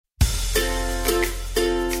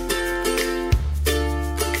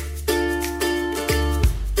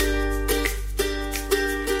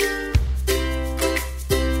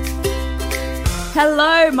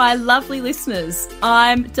Hello, my lovely listeners.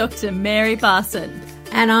 I'm Dr. Mary Barson.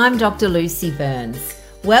 And I'm Dr. Lucy Burns.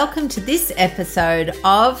 Welcome to this episode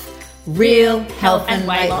of Real Health and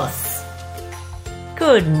Weight Loss.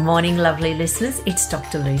 Good morning, lovely listeners. It's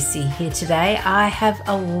Dr. Lucy here today. I have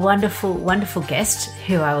a wonderful, wonderful guest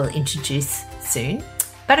who I will introduce soon.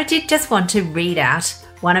 But I did just want to read out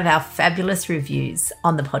one of our fabulous reviews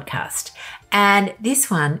on the podcast. And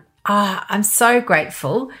this one, I'm so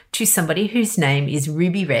grateful to somebody whose name is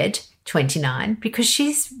Ruby Red 29 because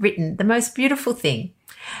she's written the most beautiful thing.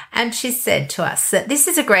 And she said to us that this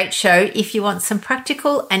is a great show if you want some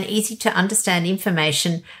practical and easy to understand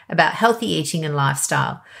information about healthy eating and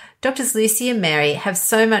lifestyle. Doctors Lucy and Mary have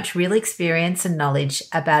so much real experience and knowledge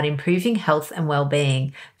about improving health and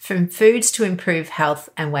well-being, from foods to improve health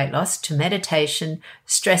and weight loss to meditation,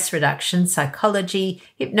 stress reduction, psychology,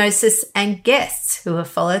 hypnosis, and guests who have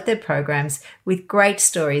followed their programs with great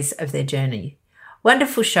stories of their journey.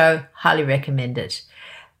 Wonderful show, highly recommended.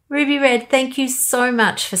 Ruby Red, thank you so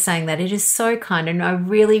much for saying that. It is so kind, and I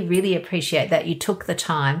really, really appreciate that you took the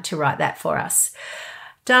time to write that for us.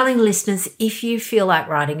 Darling listeners, if you feel like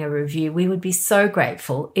writing a review, we would be so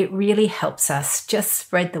grateful. It really helps us just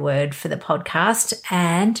spread the word for the podcast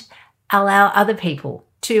and allow other people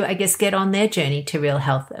to, get on their journey to real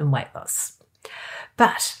health and weight loss.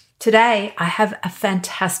 But today I have a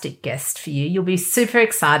fantastic guest for you. You'll be super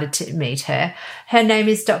excited to meet her. Her name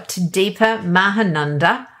is Dr. Deepa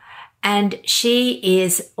Mahananda, and she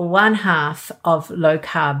is one half of Low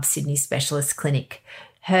Carb Sydney Specialist Clinic.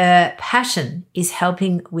 Her passion is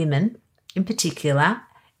helping women, in particular,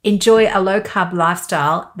 enjoy a low-carb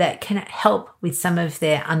lifestyle that can help with some of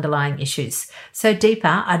their underlying issues. So,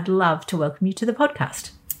 Deepa, I'd love to welcome you to the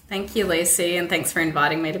podcast. Thank you, Lucy, and thanks for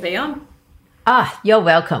inviting me to be on. You're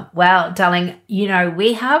welcome. Well, darling,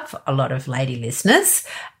 we have a lot of lady listeners,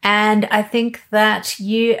 and I think that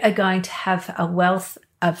you are going to have a wealth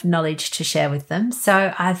of knowledge to share with them.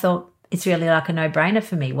 So I thought it's really like a no-brainer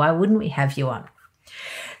for me. Why wouldn't we have you on?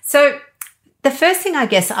 So the first thing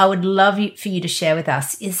I would love for you to share with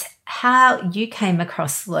us is how you came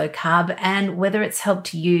across low carb and whether it's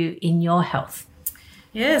helped you in your health.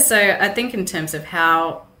 Yeah, so I think in terms of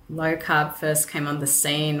how low carb first came on the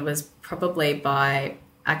scene was probably by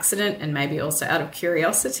accident and maybe also out of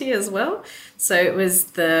curiosity as well. So it was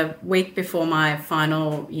the week before my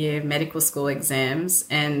final year medical school exams,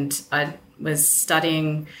 and I was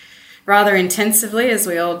studying rather intensively, as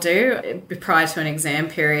we all do, prior to an exam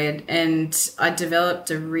period. And I developed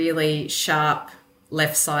a really sharp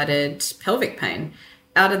left-sided pelvic pain.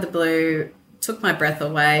 Out of the blue, took my breath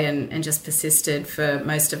away and just persisted for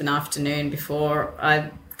most of an afternoon before I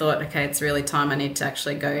thought, okay, it's really time I need to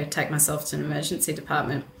actually go take myself to an emergency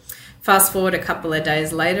department. Fast forward a couple of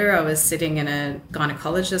days later, I was sitting in a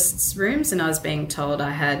gynecologist's rooms and I was being told I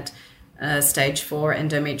had stage 4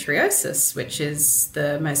 endometriosis, which is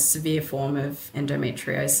the most severe form of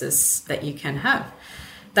endometriosis that you can have.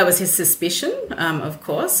 That was his suspicion, of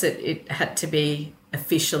course. It had to be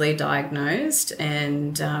officially diagnosed,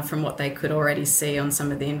 and from what they could already see on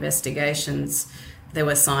some of the investigations, there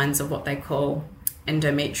were signs of what they call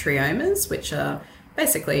endometriomas, which are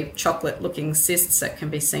basically chocolate-looking cysts that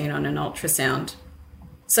can be seen on an ultrasound.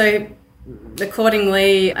 So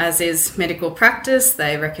accordingly, as is medical practice,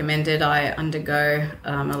 they recommended I undergo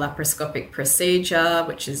a laparoscopic procedure,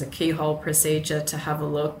 which is a keyhole procedure, to have a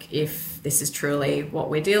look if this is truly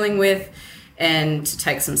what we're dealing with, and to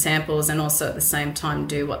take some samples and also at the same time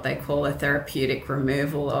do what they call a therapeutic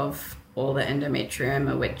removal of all the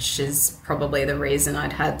endometrioma, which is probably the reason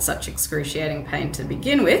I'd had such excruciating pain to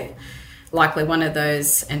begin with. Likely one of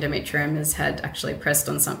those endometriomas had actually pressed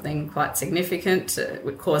on something quite significant,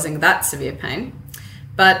 causing that severe pain.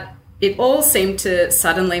 But it all seemed to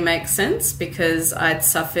suddenly make sense because I'd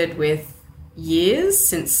suffered with years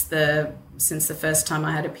since the first time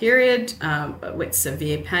I had a period, with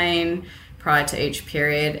severe pain prior to each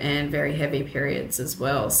period and very heavy periods as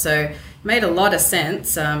well. So it made a lot of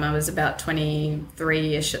sense. I was about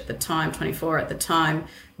 23-ish at the time, 24 at the time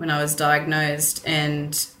when I was diagnosed,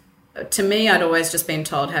 and to me, I'd always just been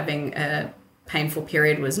told having a painful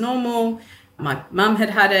period was normal. My mum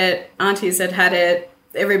had it, aunties had it.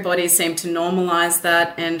 Everybody seemed to normalise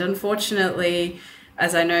that. And unfortunately,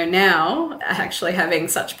 as I know now, actually having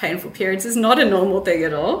such painful periods is not a normal thing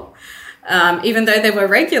at all. Even though they were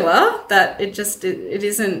regular, that it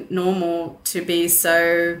isn't normal to be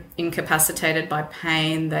so incapacitated by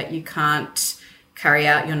pain that you can't carry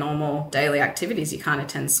out your normal daily activities. You can't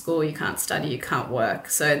attend school, you can't study, you can't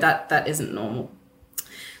work. So that isn't normal.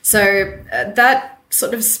 So that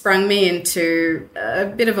sort of sprung me into a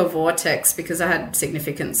bit of a vortex because I had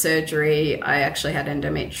significant surgery. I actually had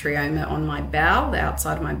endometrioma on my bowel, the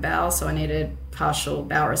outside of my bowel, so I needed partial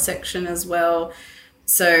bowel resection as well.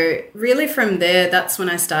 So really from there, that's when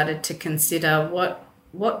I started to consider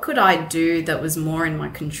what could I do that was more in my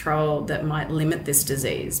control that might limit this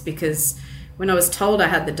disease? Because when I was told I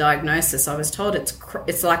had the diagnosis, I was told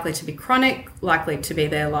it's likely to be chronic, likely to be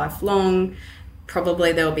there lifelong.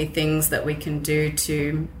 Probably there'll be things that we can do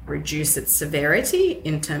to reduce its severity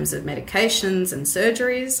in terms of medications and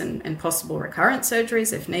surgeries and possible recurrent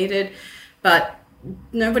surgeries if needed. But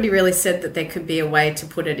nobody really said that there could be a way to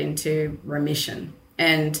put it into remission.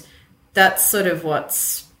 And that's sort of what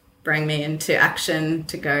sprang me into action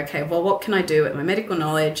to go, okay, well, what can I do with my medical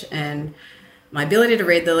knowledge and my ability to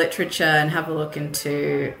read the literature and have a look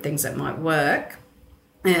into things that might work?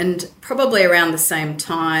 And probably around the same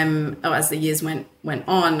time, as the years went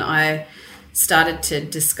on, I started to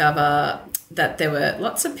discover that there were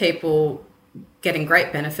lots of people getting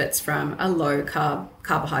great benefits from a low-carb,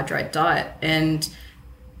 carbohydrate diet. And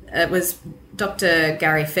it was Dr.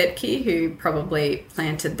 Gary Fettke who probably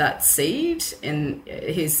planted that seed. And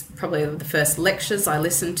probably the first lectures I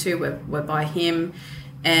listened to were by him.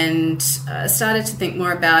 And I started to think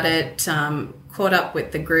more about it, caught up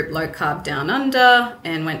with the group Low Carb Down Under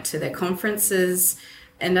and went to their conferences.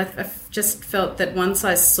 And I just felt that once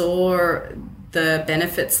I saw the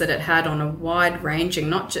benefits that it had on a wide ranging,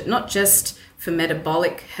 not just for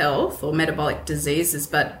metabolic health or metabolic diseases,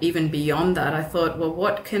 but even beyond that, I thought, well,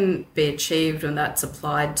 what can be achieved when that's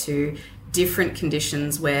applied to different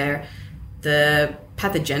conditions where the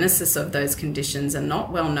pathogenesis of those conditions are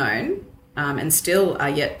not well known and still are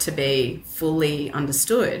yet to be fully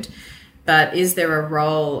understood? But is there a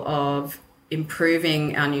role of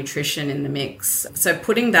improving our nutrition in the mix? So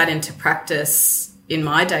putting that into practice in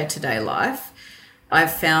my day-to-day life,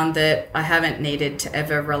 I've found that I haven't needed to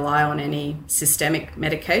ever rely on any systemic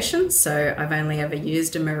medications. So I've only ever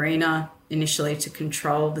used a Mirena initially to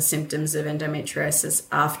control the symptoms of endometriosis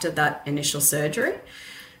after that initial surgery.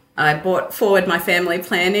 I brought forward my family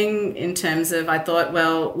planning in terms of, I thought,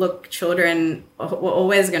 well, look, children were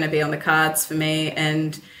always going to be on the cards for me.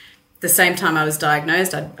 And the same time I was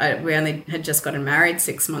diagnosed, we only had just gotten married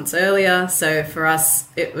 6 months earlier. So for us,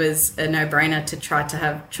 it was a no-brainer to try to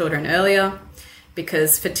have children earlier,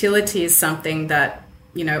 because fertility is something that,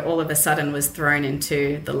 all of a sudden was thrown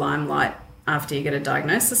into the limelight after you get a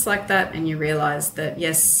diagnosis like that, and you realize that,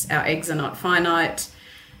 yes, our eggs are not finite.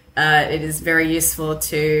 It is very useful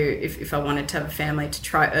to, if I wanted to have a family, to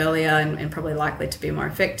try earlier and probably likely to be more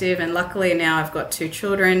effective. And luckily now I've got 2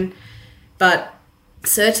 children. But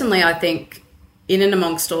certainly I think in and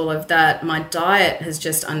amongst all of that, my diet has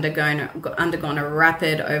just undergone a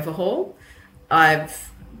rapid overhaul.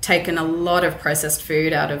 I've taken a lot of processed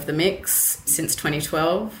food out of the mix since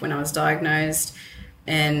 2012 when I was diagnosed,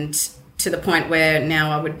 and to the point where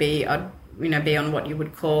now I'd be on what you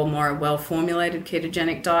would call more a well-formulated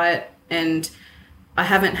ketogenic diet. And I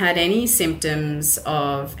haven't had any symptoms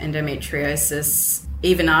of endometriosis,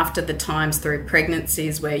 even after the times through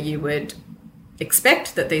pregnancies where you would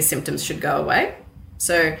expect that these symptoms should go away.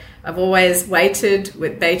 So I've always waited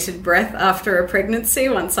with bated breath after a pregnancy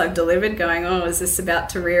once I've delivered, going, oh, is this about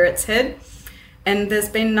to rear its head? And there's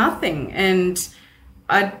been nothing. And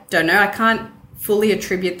I don't know, I can't fully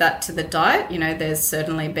attribute that to the diet. There's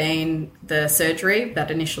certainly been the surgery, that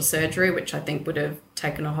initial surgery, which I think would have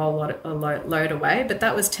taken a whole load away. But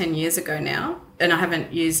that was 10 years ago now. And I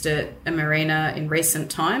haven't used a Mirena in recent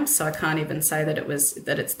times, so I can't even say that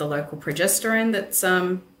it's the local progesterone that's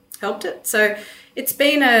helped it. So it's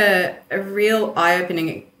been a real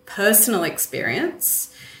eye-opening personal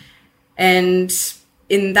experience. And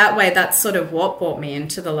in that way, that's sort of what brought me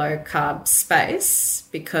into the low-carb space,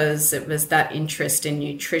 because it was that interest in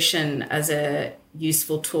nutrition as a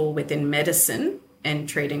useful tool within medicine and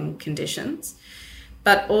treating conditions.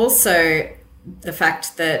 But also the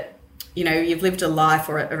fact that, you've lived a life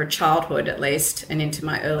or a childhood at least, and into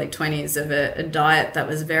my early 20s, of a diet that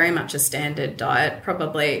was very much a standard diet,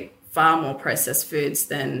 probably far more processed foods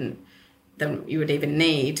than you would even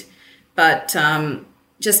need. But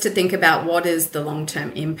just to think about what is the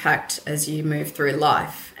long-term impact as you move through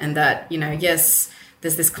life, and that, yes,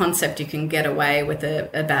 there's this concept you can get away with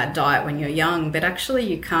a bad diet when you're young, but actually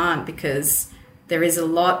you can't, because there is a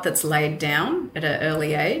lot that's laid down at an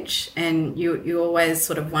early age, and you always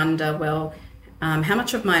sort of wonder, well, how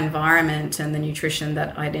much of my environment and the nutrition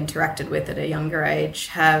that I'd interacted with at a younger age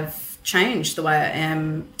have changed the way I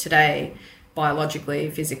am today, biologically,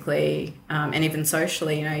 physically, and even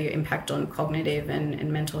socially. Your impact on cognitive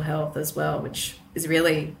and mental health as well, which is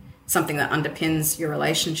really something that underpins your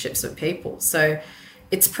relationships with people. So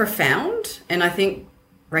it's profound. And I think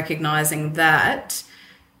recognizing that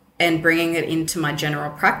and bringing it into my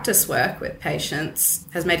general practice work with patients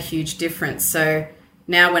has made a huge difference. So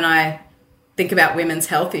now when I think about women's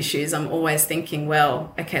health issues, I'm always thinking,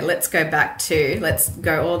 well, okay, let's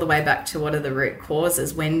go all the way back to what are the root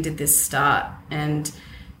causes? When did this start? And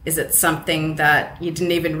is it something that you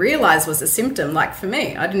didn't even realize was a symptom? Like for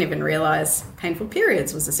me, I didn't even realize painful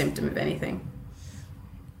periods was a symptom of anything.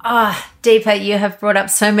 Deepa, you have brought up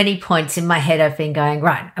so many points in my head. I've been going,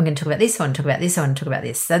 right, I'm going to talk about this, I want to talk about this, I want to talk about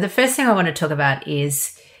this. So the first thing I want to talk about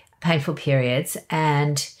is painful periods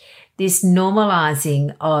and this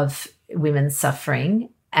normalizing of women's suffering,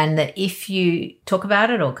 and that if you talk about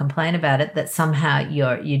it or complain about it, that somehow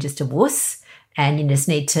you're just a wuss and you just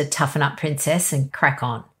need to toughen up, princess, and crack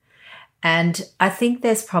on. And I think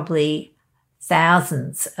there's probably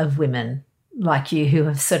thousands of women like you who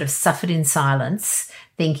have sort of suffered in silence,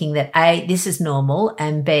 thinking that A, this is normal,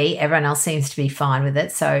 and B, everyone else seems to be fine with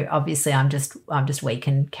it. So obviously I'm just weak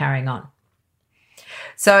and carrying on.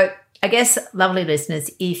 So I guess, lovely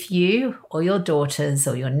listeners, if you or your daughters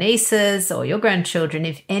or your nieces or your grandchildren,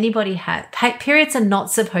 if anybody has, periods are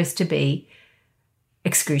not supposed to be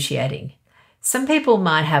excruciating. Some people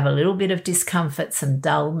might have a little bit of discomfort, some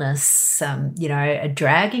dullness, a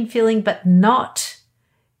dragging feeling, but not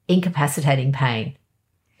incapacitating pain.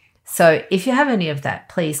 So if you have any of that,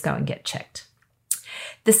 please go and get checked.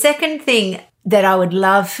 The second thing that I would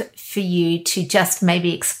love for you to just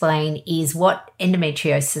maybe explain is what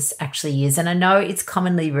endometriosis actually is. And I know it's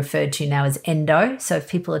commonly referred to now as endo. So if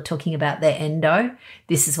people are talking about their endo,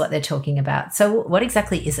 this is what they're talking about. So what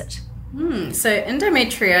exactly is it? So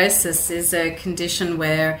endometriosis is a condition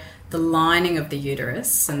where the lining of the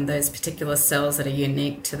uterus and those particular cells that are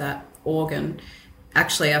unique to that organ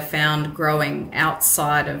actually are found growing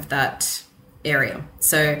outside of that area.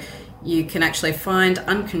 So you can actually find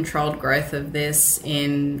uncontrolled growth of this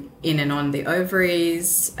in and on the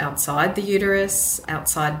ovaries, outside the uterus,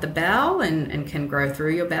 outside the bowel, and can grow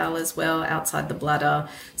through your bowel as well, outside the bladder.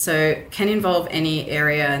 So can involve any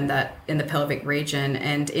area in the pelvic region,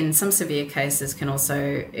 and in some severe cases can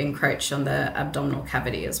also encroach on the abdominal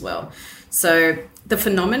cavity as well. So the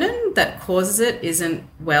phenomenon that causes it isn't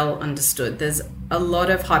well understood. There's a lot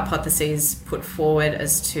of hypotheses put forward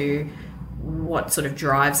as to what sort of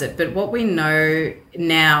drives it. But what we know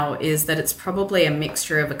now is that it's probably a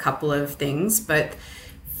mixture of a couple of things, both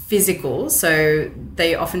physical. So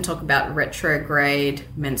they often talk about retrograde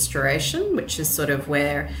menstruation, which is sort of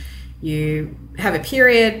where you have a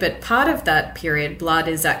period, but part of that period, blood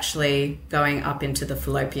is actually going up into the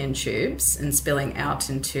fallopian tubes and spilling out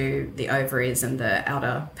into the ovaries and the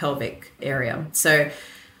outer pelvic area. So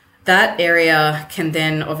that area can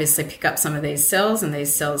then obviously pick up some of these cells, and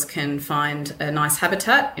these cells can find a nice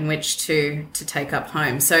habitat in which to take up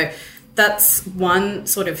home. So that's one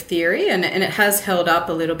sort of theory, and it has held up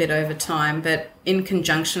a little bit over time, but in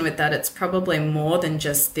conjunction with that, it's probably more than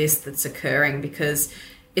just this that's occurring, because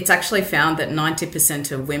it's actually found that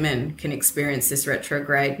 90% of women can experience this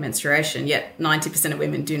retrograde menstruation, yet 90% of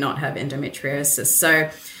women do not have endometriosis. So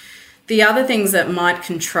the other things that might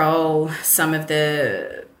control some of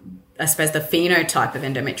the phenotype of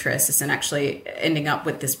endometriosis and actually ending up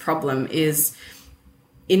with this problem is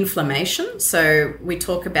inflammation. So we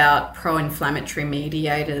talk about pro-inflammatory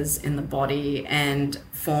mediators in the body and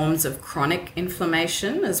forms of chronic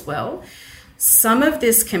inflammation as well. Some of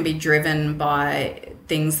this can be driven by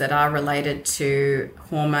things that are related to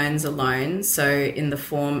hormones alone, so in the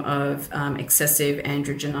form of excessive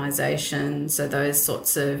androgenization, so those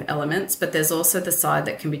sorts of elements. But there's also the side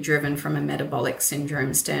that can be driven from a metabolic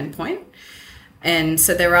syndrome standpoint. And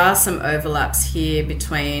so there are some overlaps here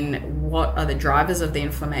between what are the drivers of the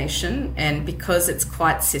inflammation, and because it's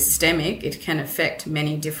quite systemic, it can affect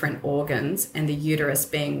many different organs, and the uterus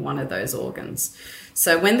being one of those organs.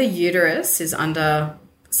 So when the uterus is under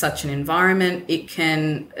such an environment, it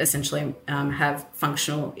can essentially have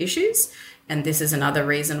functional issues. And this is another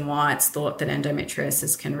reason why it's thought that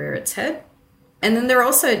endometriosis can rear its head. And then there are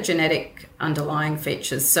also genetic underlying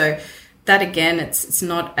features. So that, again, it's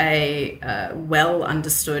not a well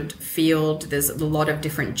understood field. There's a lot of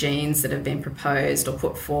different genes that have been proposed or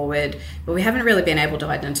put forward, but we haven't really been able to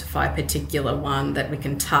identify a particular one that we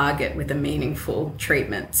can target with a meaningful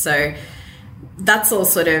treatment. So that's all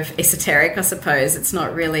sort of esoteric, I suppose. It's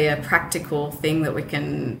not really a practical thing that we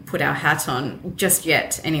can put our hat on just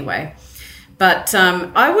yet anyway. But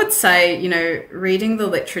I would say, reading the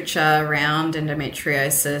literature around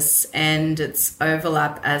endometriosis and its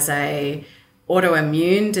overlap as a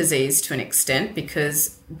autoimmune disease to an extent,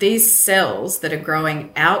 because these cells that are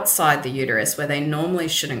growing outside the uterus where they normally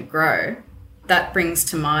shouldn't grow, that brings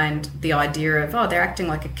to mind the idea of, they're acting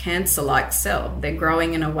like a cancer-like cell. They're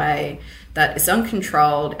growing in a way that is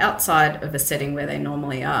uncontrolled outside of a setting where they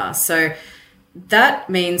normally are. So that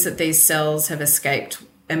means that these cells have escaped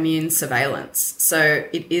immune surveillance. So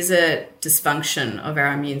it is a dysfunction of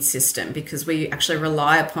our immune system, because we actually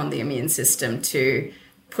rely upon the immune system to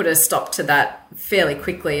put a stop to that fairly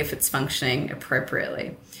quickly if it's functioning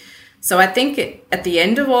appropriately. So I think at the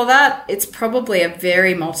end of all that, it's probably a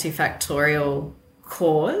very multifactorial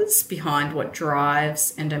cause behind what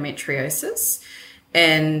drives endometriosis.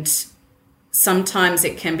 And sometimes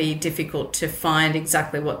it can be difficult to find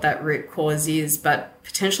exactly what that root cause is, but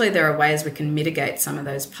potentially there are ways we can mitigate some of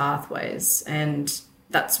those pathways. And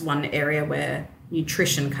that's one area where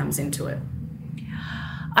nutrition comes into it.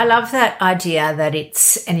 I love that idea that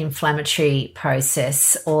it's an inflammatory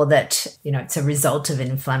process, or that, it's a result of an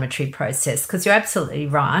inflammatory process, because you're absolutely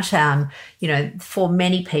right. For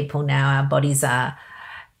many people now, our bodies are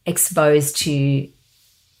exposed to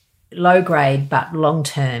low grade but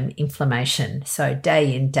long-term inflammation, so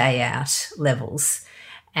day in, day out levels.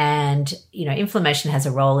 And, inflammation has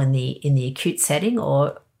a role in the acute setting,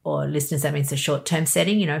 or listeners, that means the short-term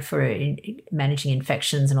setting, for managing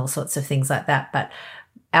infections and all sorts of things like that. But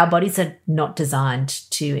our bodies are not designed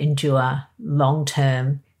to endure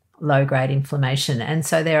long-term low-grade inflammation. And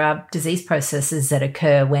so there are disease processes that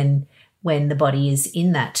occur when the body is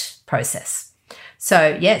in that process.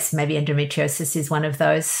 So yes, maybe endometriosis is one of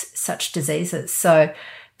those such diseases. So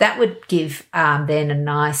that would give then a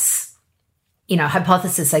nice,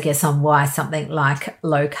 hypothesis, I guess, on why something like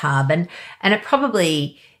low carb, and it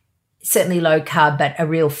probably, certainly low carb, but a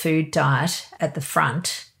real food diet at the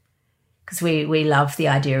front, because we love the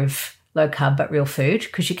idea of low carb but real food,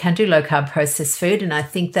 because you can do low carb processed food. And I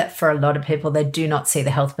think that for a lot of people, they do not see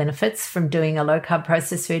the health benefits from doing a low carb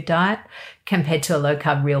processed food diet compared to a low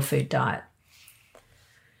carb real food diet.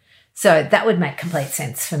 So that would make complete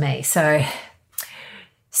sense for me. So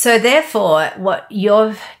therefore, what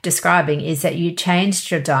you're describing is that you changed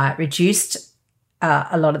your diet, reduced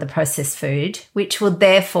a lot of the processed food, which will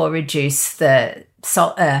therefore reduce the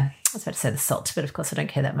salt. I was about to say the salt, but of course I don't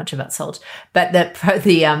care that much about salt. But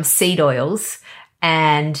the seed oils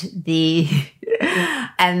and the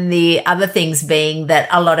other things being that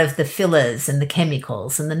a lot of the fillers and the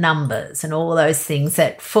chemicals and the numbers and all those things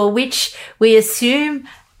that for which we assume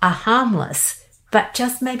are harmless, but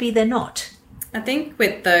just maybe they're not. I think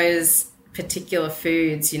with those particular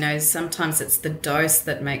foods, sometimes it's the dose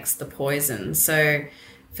that makes the poison. So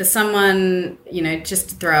for someone, just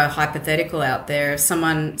to throw a hypothetical out there, if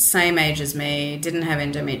someone same age as me, didn't have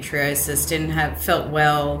endometriosis, felt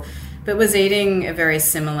well, but was eating a very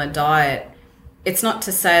similar diet, it's not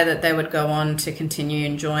to say that they would go on to continue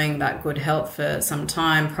enjoying that good health for some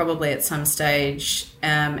time. Probably at some stage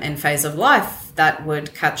and phase of life, that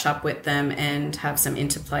would catch up with them and have some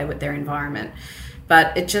interplay with their environment.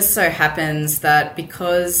 But it just so happens that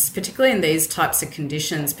because, particularly in these types of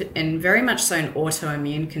conditions, and very much so in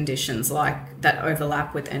autoimmune conditions like that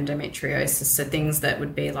overlap with endometriosis, so things that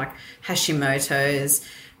would be like Hashimoto's,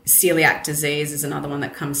 celiac disease is another one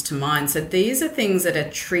that comes to mind. So these are things that are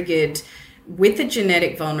triggered with a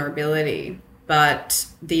genetic vulnerability, but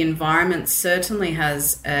the environment certainly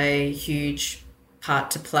has a huge part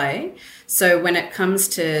to play. So when it comes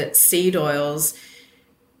to seed oils,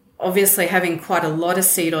 obviously having quite a lot of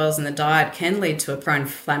seed oils in the diet can lead to a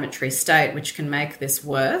pro-inflammatory state, which can make this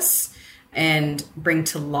worse and bring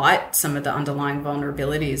to light some of the underlying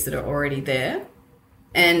vulnerabilities that are already there.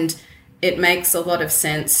 And it makes a lot of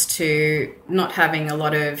sense to not having a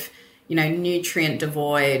lot of, nutrient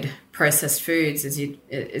devoid processed foods as you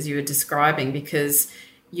were describing, because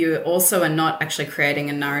you also are not actually creating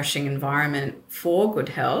a nourishing environment for good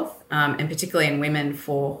health, and particularly in women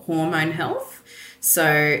for hormone health.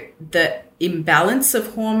 So the imbalance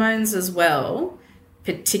of hormones as well,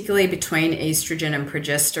 particularly between estrogen and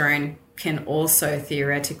progesterone, can also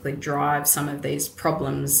theoretically drive some of these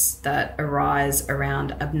problems that arise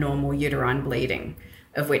around abnormal uterine bleeding,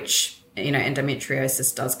 of which,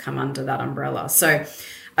 endometriosis does come under that umbrella. So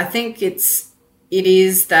I think it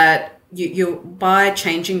is that you by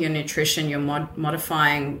changing your nutrition, you're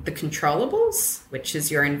modifying the controllables, which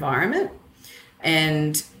is your environment.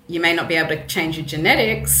 And you may not be able to change your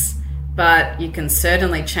genetics, but you can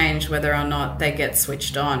certainly change whether or not they get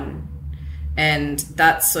switched on. And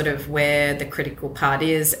that's sort of where the critical part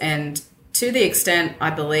is. And to the extent I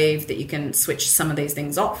believe that you can switch some of these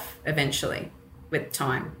things off eventually with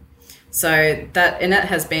time. So that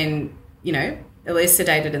has been,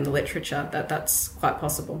 elucidated in the literature that that's quite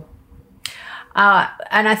possible.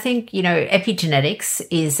 And I think, epigenetics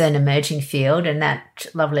is an emerging field, and that,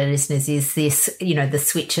 lovely listeners, is this, the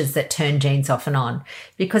switches that turn genes off and on.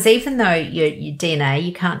 Because even though your DNA,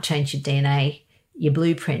 you can't change your DNA, your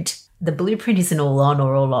blueprint, the blueprint isn't all on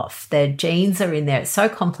or all off. The genes are in there. It's so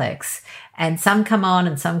complex, and some come on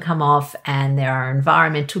and some come off, and there are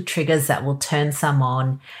environmental triggers that will turn some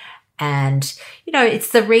on. And,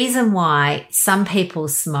 it's the reason why some people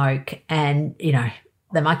smoke and,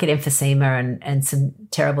 they might get emphysema and some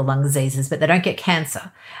terrible lung diseases, but they don't get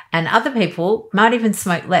cancer. And other people might even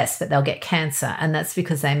smoke less, but they'll get cancer. And that's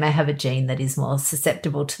because they may have a gene that is more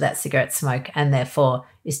susceptible to that cigarette smoke and therefore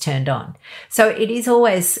is turned on. So it is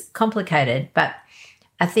always complicated. But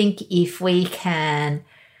I think if we can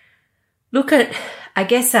look at, I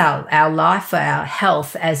guess, our life, our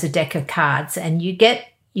health as a deck of cards, and you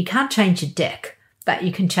can't change your deck, but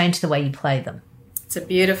you can change the way you play them. It's a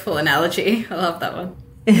beautiful analogy. I love that one.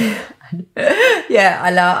 Yeah,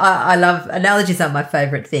 I love analogies are my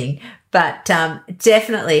favourite thing. But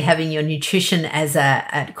definitely having your nutrition as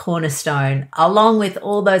a cornerstone, along with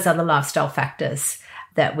all those other lifestyle factors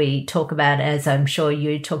that we talk about, as I'm sure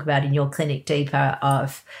you talk about in your clinic, Deepa,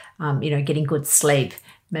 of getting good sleep,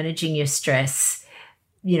 managing your stress,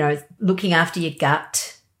 looking after your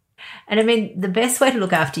gut. And I mean, the best way to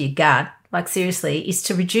look after your gut, like seriously, is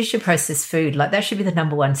to reduce your processed food. Like that should be the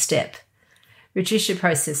number one step. Reduce your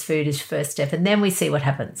processed food is your first step, and then we see what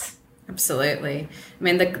happens. Absolutely. I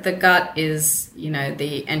mean, the gut is,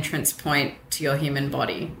 the entrance point to your human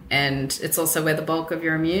body, and it's also where the bulk of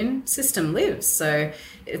your immune system lives. So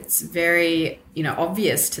it's very,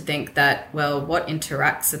 obvious to think that, well, what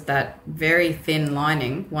interacts at that very thin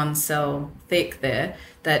lining, one cell thick there,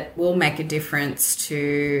 that will make a difference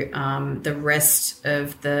to the rest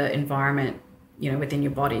of the environment, within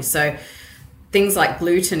your body. So things like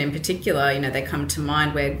gluten in particular, they come to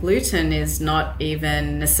mind, where gluten is not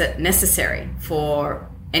even necessary for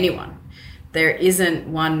anyone. There isn't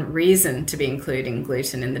one reason to be including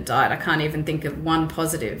gluten in the diet. I can't even think of one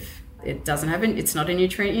positive. It's not a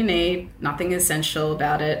nutrient you need, nothing essential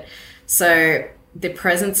about it. So the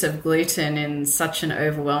presence of gluten in such an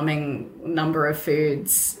overwhelming number of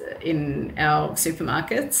foods in our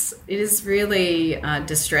supermarkets, it is really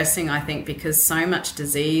distressing, I think, because so much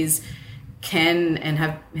disease can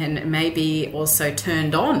and may be also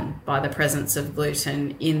turned on by the presence of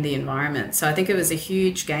gluten in the environment. So I think it was a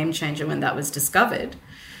huge game changer when that was discovered.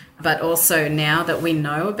 But also now that we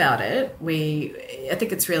know about it, I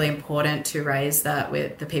think it's really important to raise that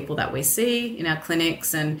with the people that we see in our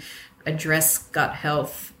clinics and address gut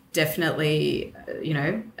health definitely,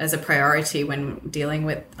 as a priority when dealing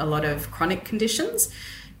with a lot of chronic conditions,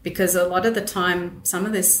 because a lot of the time some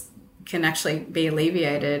of this can actually be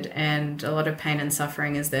alleviated, and a lot of pain and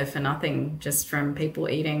suffering is there for nothing just from people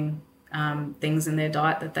eating things in their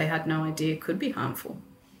diet that they had no idea could be harmful.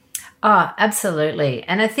 Oh, absolutely.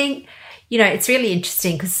 And I think, it's really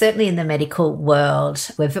interesting because certainly in the medical world,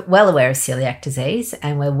 we're well aware of celiac disease,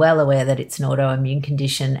 and we're well aware that it's an autoimmune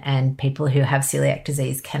condition, and people who have celiac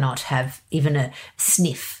disease cannot have even a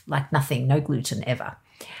sniff, like nothing, no gluten ever.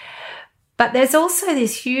 But there's also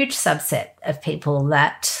this huge subset of people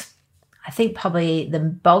that I think probably the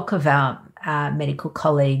bulk of our medical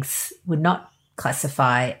colleagues would not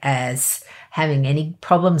classify as having any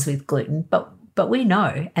problems with gluten, but we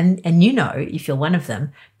know, and if you're one of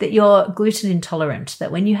them, that you're gluten intolerant,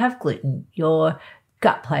 that when you have gluten, your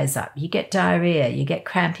gut plays up, you get diarrhea, you get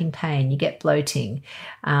cramping pain, you get bloating,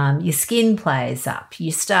 your skin plays up,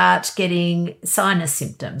 you start getting sinus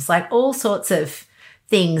symptoms, like all sorts of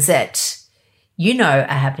things that are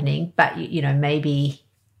happening, but maybe,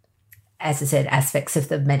 as I said, aspects of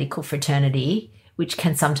the medical fraternity, which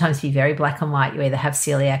can sometimes be very black and white, you either have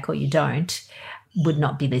celiac or you don't, would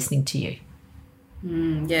not be listening to you.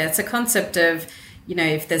 Yeah, it's a concept of,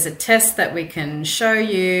 if there's a test that we can show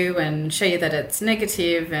you that it's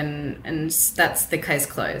negative and that's the case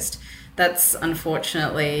closed. That's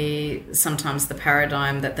unfortunately sometimes the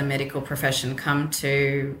paradigm that the medical profession come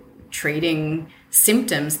to, treating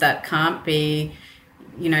symptoms that can't be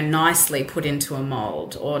nicely put into a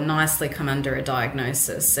mold or nicely come under a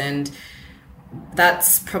diagnosis. And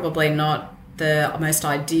that's probably not the most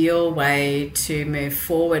ideal way to move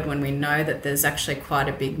forward when we know that there's actually quite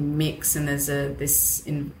a big mix, and there's this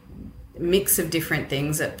mix of different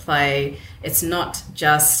things at play. It's not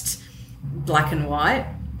just black and white.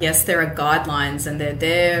 Yes, there are guidelines, and they're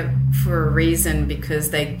there for a reason,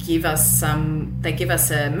 because they give us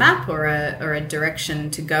a map or a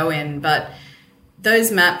direction to go in, but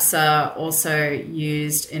those maps are also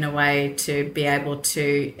used in a way to be able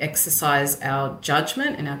to exercise our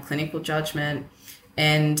judgment and our clinical judgment,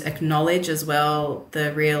 and acknowledge as well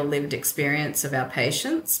the real lived experience of our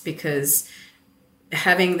patients, because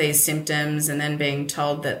having these symptoms and then being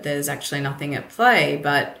told that there's actually nothing at play,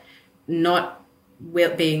 but not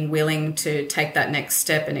being willing to take that next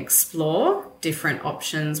step and explore different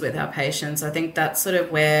options with our patients. I think that's sort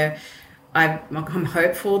of where I'm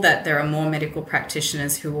hopeful that there are more medical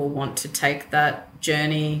practitioners who will want to take that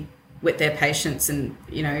journey with their patients, and,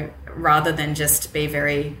 you know, rather than just be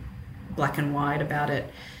very black and white about it.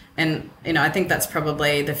 And, you know, I think that's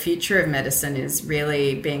probably the future of medicine, is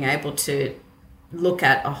really being able to look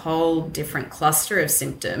at a whole different cluster of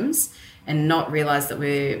symptoms and not realize that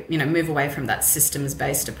we, you know, move away from that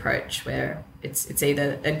systems-based approach where it's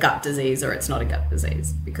either a gut disease or it's not a gut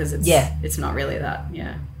disease, because it's not really that.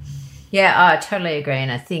 Yeah, I totally agree.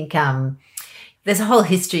 And I think there's a whole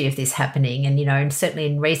history of this happening. And, you know, and certainly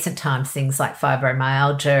in recent times, things like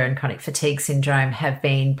fibromyalgia and chronic fatigue syndrome have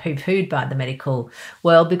been poo-pooed by the medical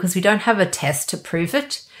world because we don't have a test to prove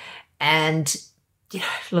it. And, you know,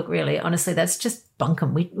 look, really, honestly, that's just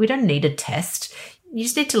bunkum. We don't need a test. You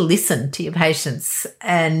just need to listen to your patients,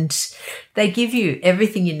 and they give you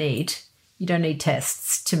everything you need. You don't need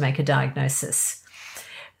tests to make a diagnosis.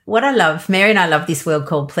 What I love, Mary and I love this word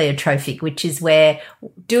called pleiotropic, which is where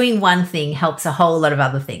doing one thing helps a whole lot of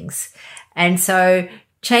other things. And so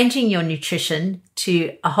changing your nutrition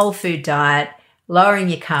to a whole food diet, lowering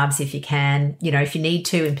your carbs if you can, you know, if you need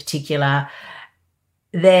to in particular,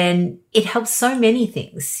 then it helps so many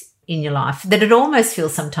things in your life that it almost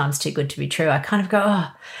feels sometimes too good to be true. I kind of go, oh,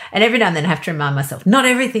 and every now and then I have to remind myself, not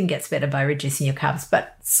everything gets better by reducing your carbs,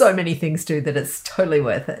 but so many things do that it's totally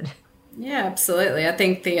worth it. Yeah, absolutely. I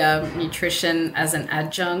think the nutrition as an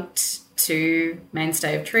adjunct to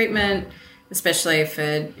mainstay of treatment, especially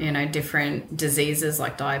for, you know, different diseases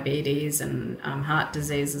like diabetes and heart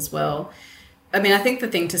disease as well. I mean, I think the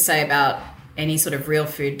thing to say about any sort of real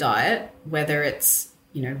food diet, whether it's,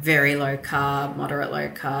 you know, very low carb, moderate low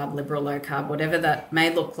carb, liberal low carb, whatever that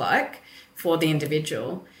may look like for the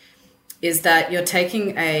individual, is that you're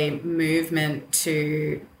taking a movement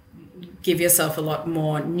to give yourself a lot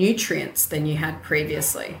more nutrients than you had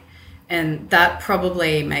previously. And that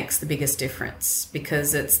probably makes the biggest difference,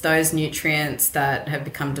 because it's those nutrients that have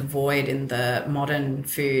become devoid in the modern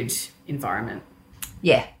food environment.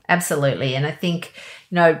 Yeah, absolutely. And I think,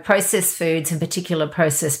 you know, processed foods, in particular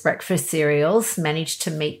processed breakfast cereals, manage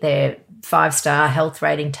to meet their 5-star health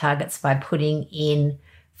rating targets by putting in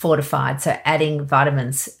fortified, so adding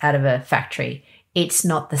vitamins out of a factory. It's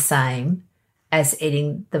not the same as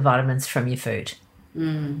eating the vitamins from your food.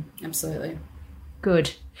 Absolutely.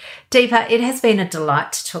 Good. Deepa, it has been a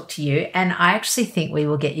delight to talk to you, and I actually think we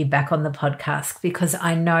will get you back on the podcast because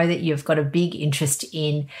I know that you've got a big interest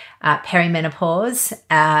in perimenopause,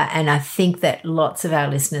 and I think that lots of our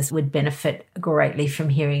listeners would benefit greatly from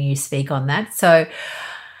hearing you speak on that. So,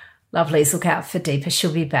 lovelies, look out for Deepa.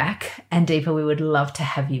 She'll be back, and Deepa, we would love to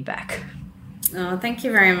have you back. Oh, thank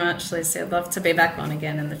you very much, Lucy. I'd love to be back on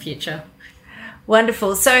again in the future.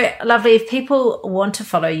 Wonderful. So, lovely. If people want to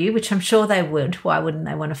follow you, which I'm sure they would, why wouldn't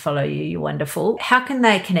they want to follow you? You're wonderful. How can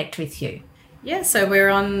they connect with you? Yeah, so we're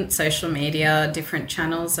on social media, different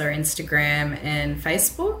channels are Instagram and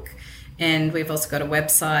Facebook. And we've also got a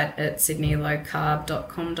website at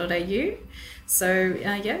sydneylowcarb.com.au. So,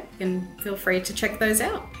 you can feel free to check those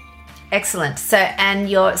out. Excellent. So, and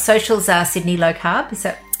your socials are Sydney Low Carb? Is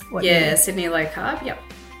that what you mean? Sydney Low Carb, yep.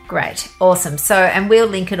 Great. Awesome. So, and we'll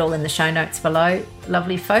link it all in the show notes below,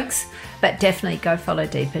 lovely folks. But definitely go follow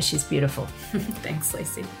Deepa. She's beautiful. Thanks,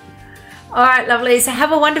 Lucy. All right, lovely. So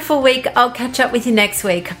have a wonderful week. I'll catch up with you next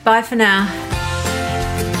week. Bye for now.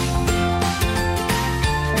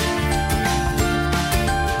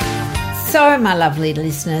 So, my lovely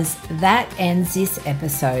listeners, that ends this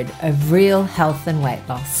episode of Real Health and Weight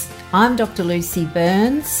Loss. I'm Dr. Lucy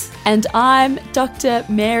Burns. And I'm Dr.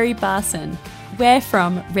 Mary Barson. We're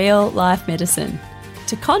from Real Life Medicine.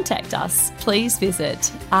 To contact us, please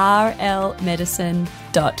visit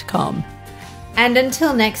rlmedicine.com. And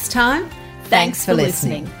until next time, thanks for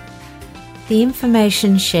listening. The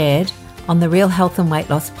information shared on the Real Health and Weight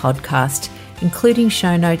Loss podcast, including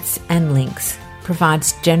show notes and links,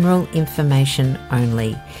 provides general information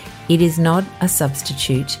only. It is not a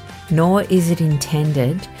substitute, nor is it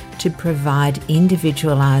intended to provide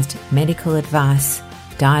individualized medical advice,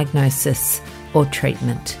 diagnosis, or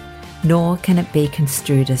treatment, nor can it be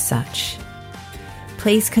construed as such.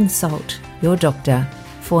 Please consult your doctor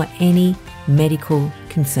for any medical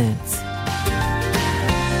concerns.